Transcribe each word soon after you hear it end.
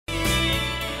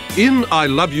In I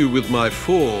Love You With My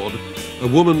Ford, a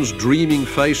woman's dreaming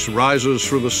face rises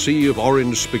from a sea of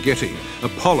orange spaghetti, a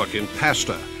Pollock in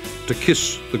pasta, to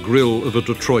kiss the grille of a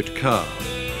Detroit car.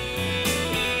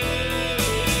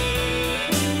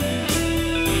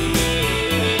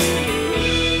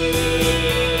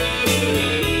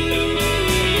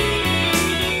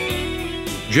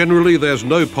 Generally, there's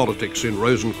no politics in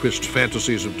Rosenquist's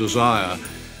fantasies of desire,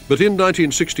 but in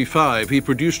 1965 he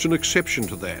produced an exception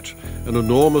to that, an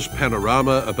enormous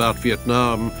panorama about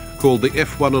Vietnam called the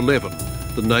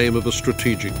F-111, the name of a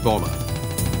strategic bomber.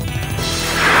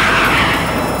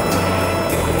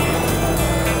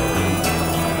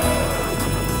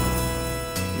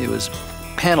 It was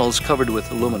panels covered with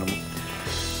aluminum.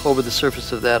 Over the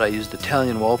surface of that I used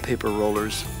Italian wallpaper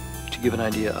rollers to give an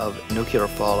idea of nuclear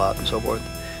fallout and so forth.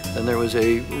 Then there was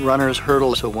a runner's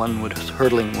hurdle, so one was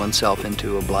hurtling oneself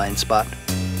into a blind spot.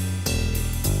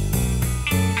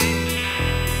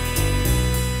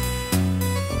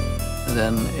 And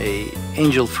then a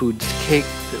angel food cake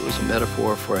that was a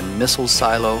metaphor for a missile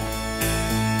silo.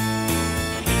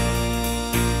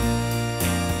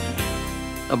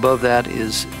 Above that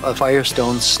is a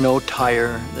Firestone snow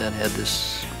tire that had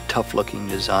this tough-looking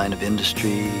design of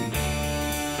industry.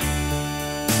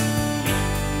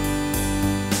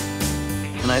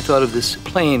 And I thought of this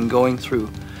plane going through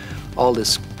all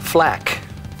this flak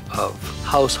of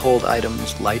household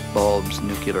items, light bulbs,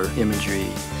 nuclear imagery,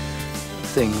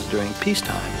 things during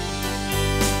peacetime.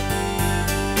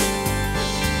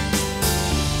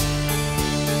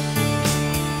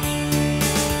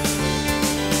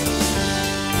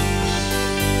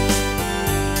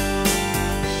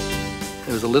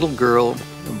 There was a little girl,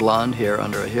 blonde hair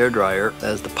under a hairdryer,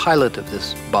 as the pilot of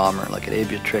this bomber, like an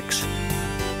aviatrix.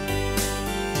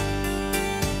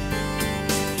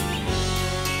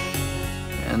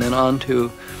 And then on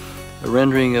to a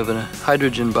rendering of a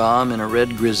hydrogen bomb in a red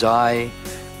grisaille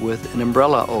with an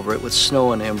umbrella over it, with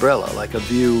snow in the umbrella, like a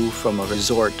view from a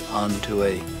resort onto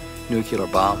a nuclear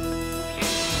bomb.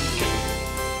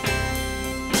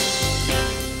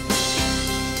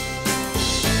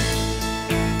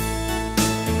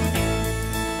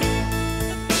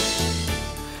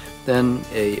 Then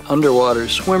a underwater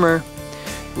swimmer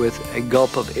with a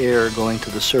gulp of air going to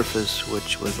the surface,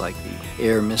 which was like the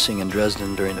air missing in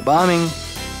Dresden during the bombing.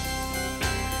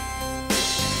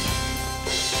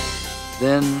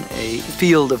 Then a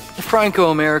field of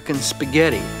Franco-American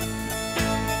spaghetti.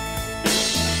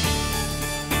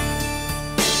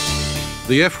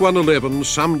 The F-111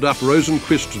 summed up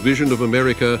Rosenquist's vision of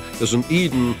America as an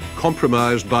Eden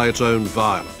compromised by its own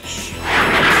violence.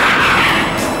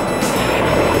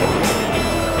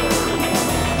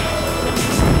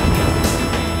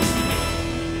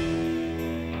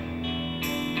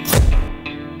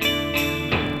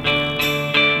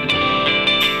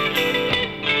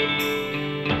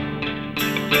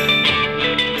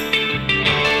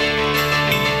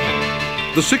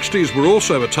 The 60s were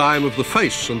also a time of the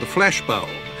face and the flashbulb,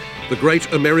 the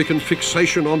great American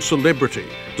fixation on celebrity,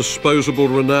 disposable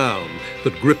renown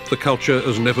that gripped the culture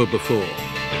as never before.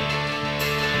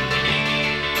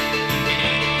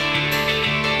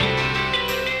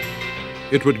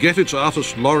 It would get its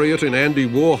artist laureate in Andy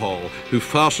Warhol, who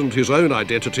fastened his own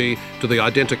identity to the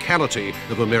identicality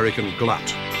of American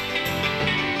glut.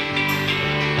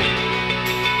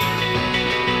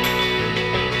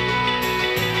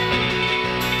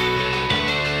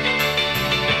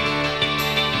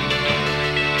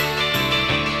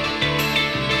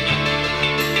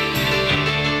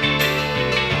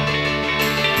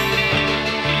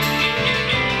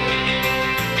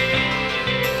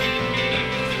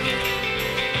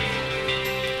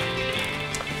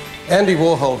 Andy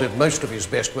Warhol did most of his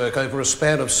best work over a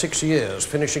span of 6 years,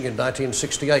 finishing in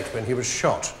 1968 when he was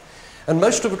shot. And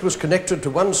most of it was connected to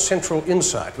one central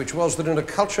insight, which was that in a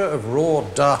culture of raw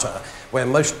data, where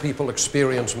most people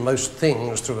experience most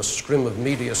things through a scrim of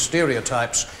media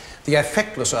stereotypes, the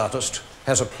affectless artist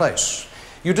has a place.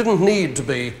 You didn't need to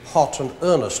be hot and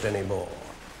earnest anymore.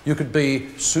 You could be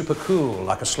super cool,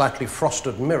 like a slightly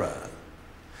frosted mirror.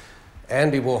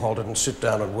 Andy Warhol didn't sit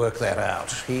down and work that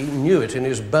out. He knew it in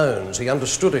his bones. He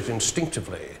understood it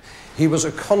instinctively. He was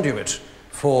a conduit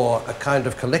for a kind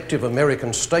of collective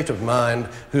American state of mind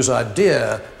whose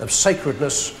idea of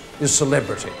sacredness is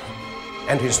celebrity,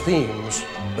 and his themes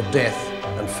are death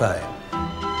and fame.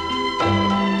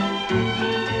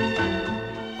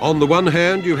 On the one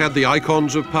hand, you had the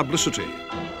icons of publicity,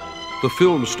 the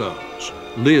film stars,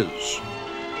 Liz,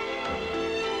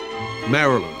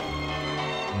 Marilyn,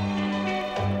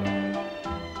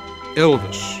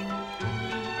 Elvis,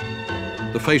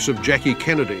 the face of Jackie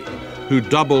Kennedy, who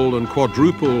double and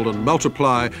quadruple and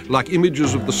multiply like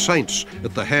images of the saints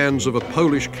at the hands of a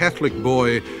Polish Catholic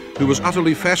boy who was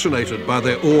utterly fascinated by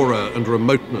their aura and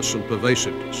remoteness and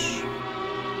pervasiveness.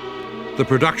 The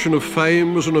production of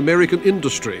fame was an American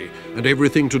industry, and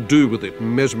everything to do with it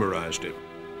mesmerized him.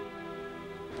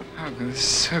 Oh, this is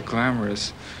so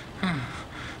glamorous.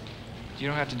 You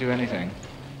don't have to do anything.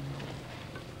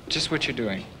 Just what you're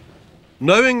doing.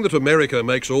 Knowing that America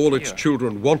makes all its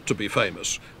children want to be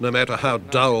famous, no matter how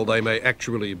dull they may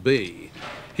actually be,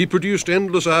 he produced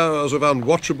endless hours of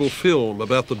unwatchable film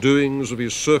about the doings of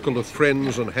his circle of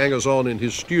friends and hangers-on in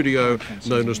his studio,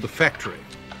 known as the Factory.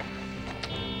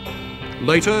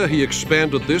 Later, he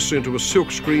expanded this into a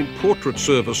silkscreen portrait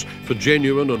service for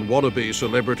genuine and wannabe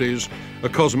celebrities, a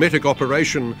cosmetic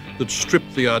operation that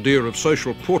stripped the idea of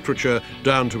social portraiture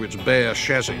down to its bare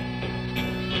chassis.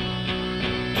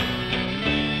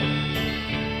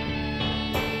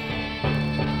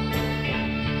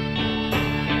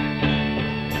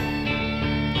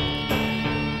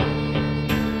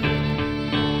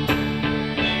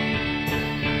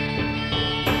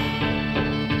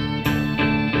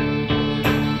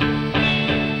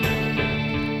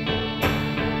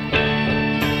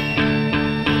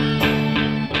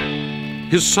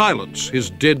 His silence, his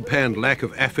deadpan lack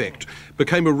of affect,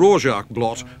 became a Rorschach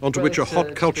blot onto which a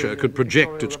hot culture could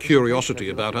project its curiosity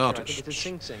about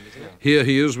artists. Here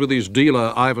he is with his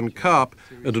dealer, Ivan Karp,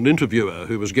 and an interviewer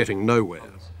who was getting nowhere.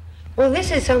 Well,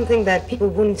 this is something that people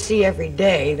wouldn't see every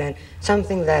day, that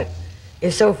something that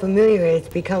is so familiar it's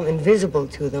become invisible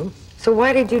to them. So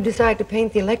why did you decide to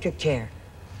paint the electric chair?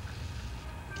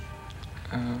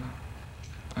 I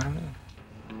don't know.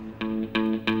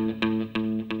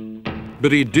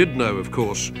 But he did know, of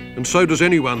course, and so does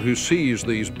anyone who sees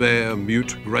these bare,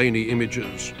 mute, grainy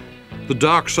images. The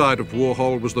dark side of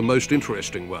Warhol was the most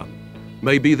interesting one,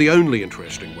 maybe the only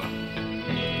interesting one.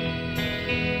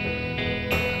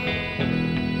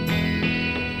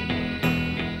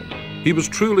 He was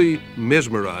truly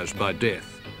mesmerized by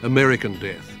death, American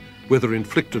death, whether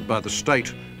inflicted by the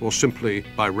state or simply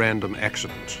by random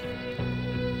accident.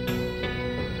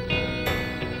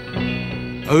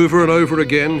 Over and over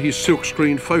again, he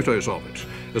silkscreened photos of it,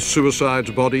 as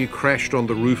Suicide's body crashed on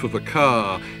the roof of a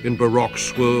car in baroque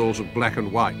swirls of black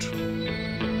and white.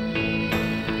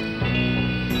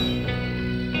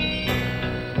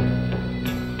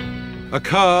 A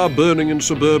car burning in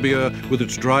suburbia with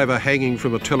its driver hanging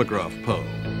from a telegraph pole.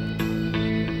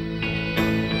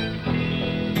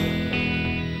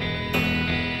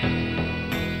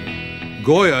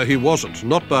 Goya he wasn't,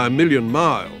 not by a million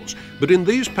miles, but in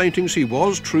these paintings he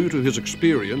was true to his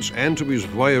experience and to his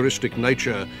voyeuristic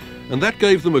nature, and that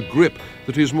gave them a grip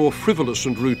that his more frivolous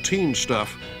and routine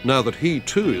stuff, now that he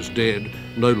too is dead,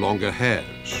 no longer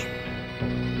has.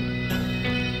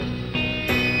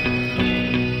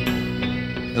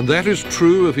 And that is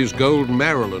true of his Gold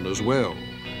Marilyn as well.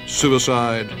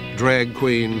 Suicide, drag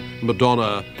queen,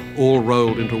 Madonna, all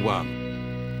rolled into one.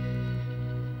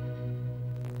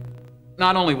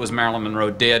 Not only was Marilyn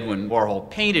Monroe dead when Warhol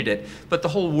painted it, but the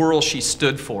whole world she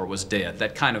stood for was dead.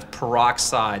 That kind of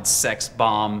peroxide sex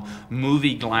bomb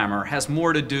movie glamour has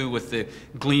more to do with the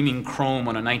gleaming chrome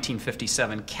on a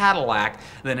 1957 Cadillac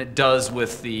than it does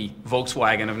with the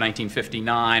Volkswagen of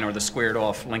 1959 or the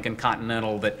squared-off Lincoln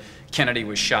Continental that Kennedy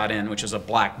was shot in, which is a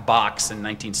black box in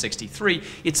 1963.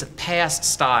 It's a past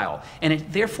style, and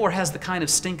it therefore has the kind of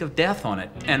stink of death on it,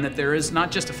 and that there is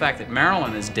not just the fact that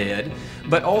Marilyn is dead,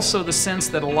 but also the sense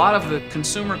that a lot of the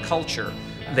consumer culture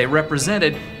they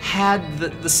represented had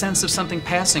the sense of something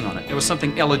passing on it. There was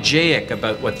something elegiac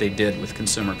about what they did with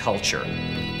consumer culture.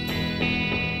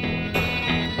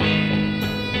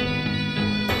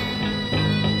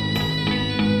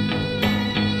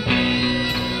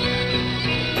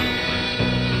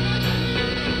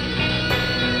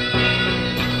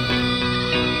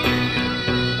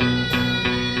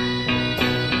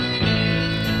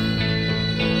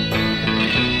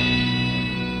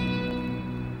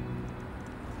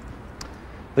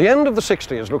 The end of the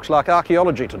 60s looks like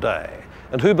archaeology today,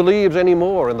 and who believes any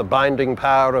more in the binding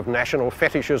power of national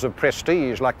fetishes of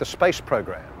prestige like the space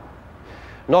program?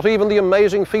 Not even the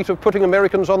amazing feat of putting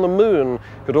Americans on the moon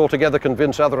could altogether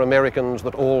convince other Americans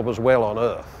that all was well on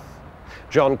Earth.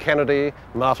 John Kennedy,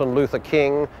 Martin Luther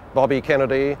King, Bobby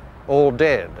Kennedy, all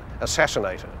dead,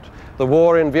 assassinated. The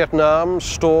war in Vietnam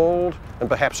stalled and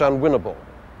perhaps unwinnable.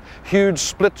 Huge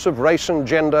splits of race and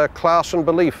gender, class and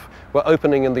belief were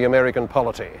opening in the American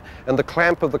polity, and the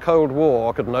clamp of the Cold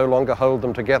War could no longer hold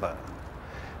them together.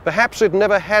 Perhaps it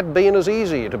never had been as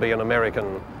easy to be an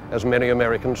American as many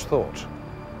Americans thought.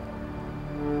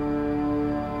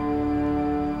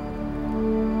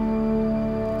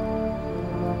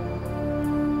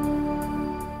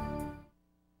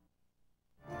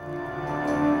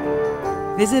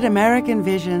 Visit American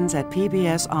Visions at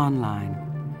PBS Online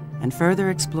and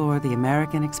further explore the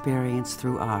American experience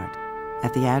through art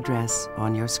at the address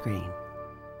on your screen.